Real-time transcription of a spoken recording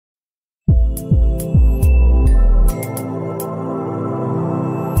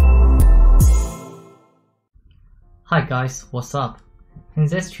Hi guys, what's up? In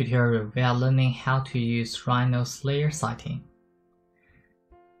this tutorial, we are learning how to use Rhino's layer setting.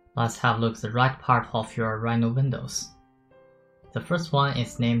 Let's have a look at the right part of your Rhino windows. The first one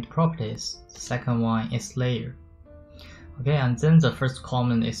is named Properties, the second one is Layer. Okay, and then the first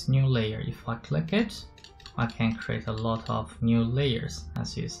column is New Layer. If I click it, I can create a lot of new layers,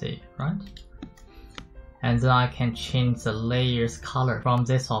 as you see, right? And then I can change the layer's color from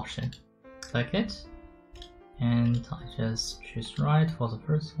this option. Click it. And I just choose right for the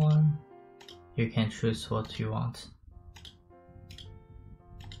first one. You can choose what you want.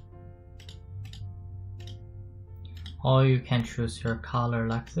 Or you can choose your color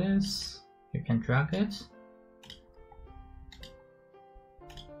like this. You can drag it.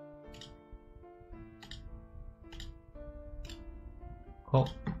 Cool.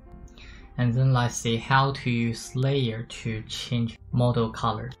 And then let's see how to use layer to change model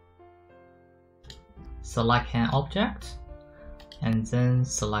color. Select an object and then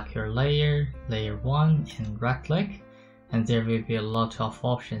select your layer, layer 1, and right click, and there will be a lot of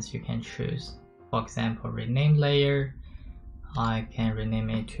options you can choose. For example, rename layer, I can rename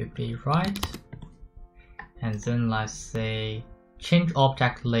it to be right, and then let's say change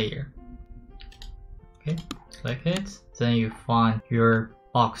object layer. Okay, click it, then you find your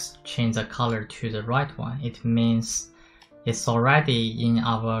box change the color to the right one. It means it's already in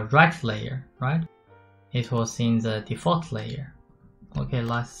our right layer, right? It was in the default layer. Okay,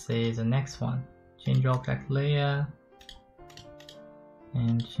 let's see the next one. Change object layer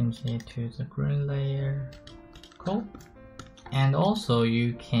and change it to the green layer. Cool. And also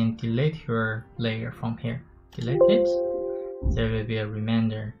you can delete your layer from here. Delete it. There will be a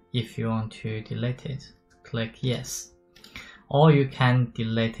reminder if you want to delete it. Click yes. Or you can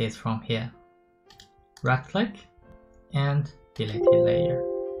delete it from here. Right click and delete the layer.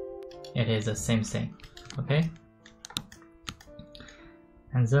 It is the same thing. Okay,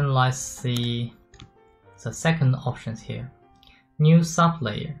 and then let's see the second options here. New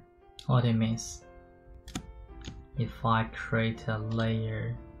sublayer. What it means, if I create a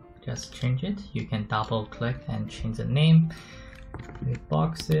layer, just change it. You can double click and change the name with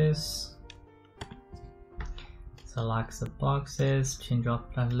boxes. Select the boxes, change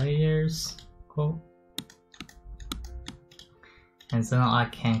object layers. Cool. And then I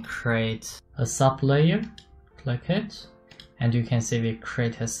can create a sublayer, click it, and you can see we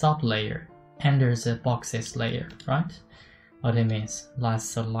create a sublayer under the boxes layer, right? What it means, let's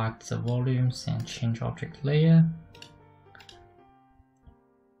select the volumes and change object layer.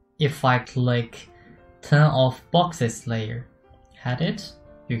 If I click turn off boxes layer, hide it,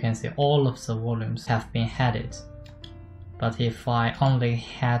 you can see all of the volumes have been hidden. But if I only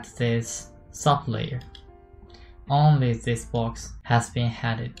had this sublayer, only this box has been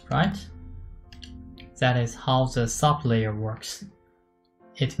added, right? That is how the sublayer works.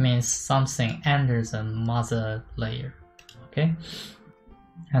 It means something under the mother layer, okay?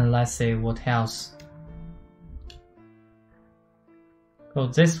 And let's see what else. So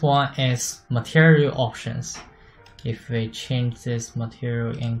this one is material options. If we change this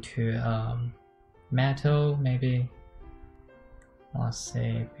material into metal, maybe, let's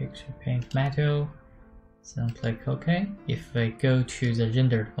say picture paint metal. Then click OK. If we go to the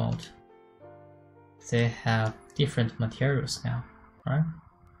rendered mode, they have different materials now, right?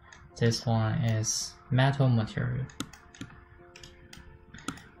 This one is metal material.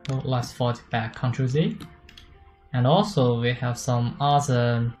 So let's forward it back, Ctrl Z. And also we have some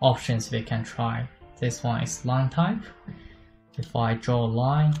other options we can try. This one is line type. If I draw a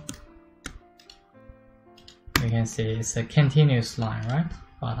line, you can see it's a continuous line, right?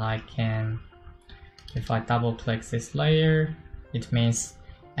 But I can, if I double click this layer, it means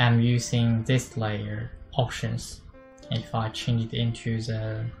I'm using this layer options. If I change it into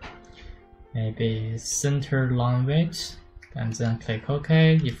the maybe center line width, and then click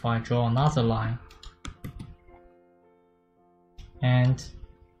OK. If I draw another line and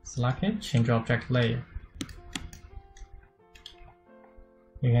select it, change object layer,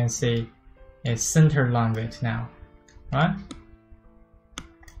 you can see it's center line width now, right?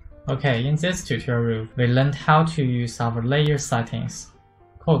 Okay, in this tutorial, we learned how to use our layer settings.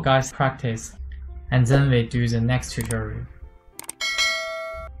 Cool guys, practice. And then we do the next tutorial.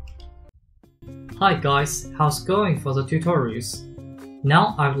 Hi guys, how's it going for the tutorials?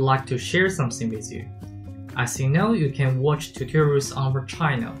 Now I would like to share something with you. As you know, you can watch tutorials on our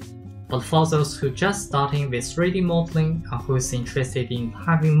channel. But for those who just starting with 3D modeling or who is interested in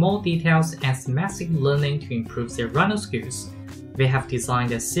having more details and thematic learning to improve their Rhino skills, we have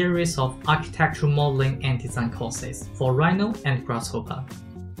designed a series of architectural modeling and design courses for Rhino and Grasshopper.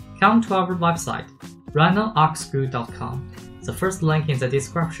 Come to our website RhinoArchSchool.com. The first link in the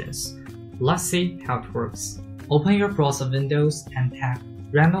descriptions. Let's see how it works. Open your browser windows and tap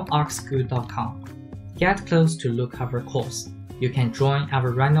RhinoArchSchool.com. Get close to look our course. You can join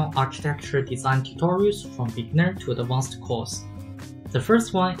our Rhino Architecture Design tutorials from beginner to advanced course. The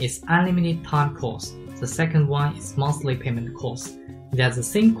first one is unlimited time course. The second one is monthly payment course. They are the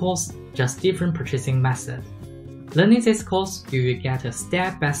same course, just different purchasing method. Learning this course, you will get a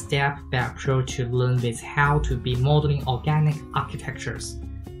step-by-step approach to learn with how to be modeling organic architectures,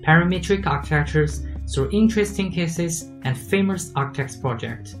 parametric architectures through interesting cases and famous architects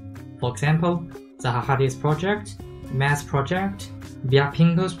projects. For example, the Harhadis project, Mass project, Via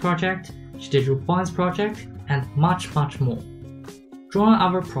Pinko's project, Shidruban's project, and much more. Join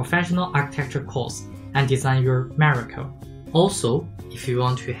our professional architecture course and design your miracle. Also, if you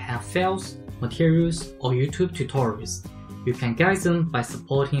want to have files, materials, or YouTube tutorials, you can get them by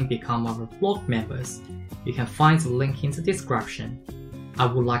supporting and become our blog members. You can find the link in the description. I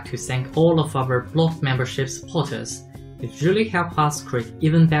would like to thank all of our blog membership supporters. It really helps us create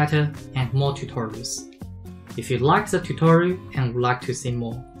even better and more tutorials. If you like the tutorial and would like to see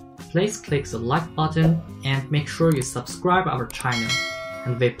more, please click the like button and make sure you subscribe our channel,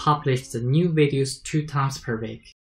 and we publish the new videos 2 times per week.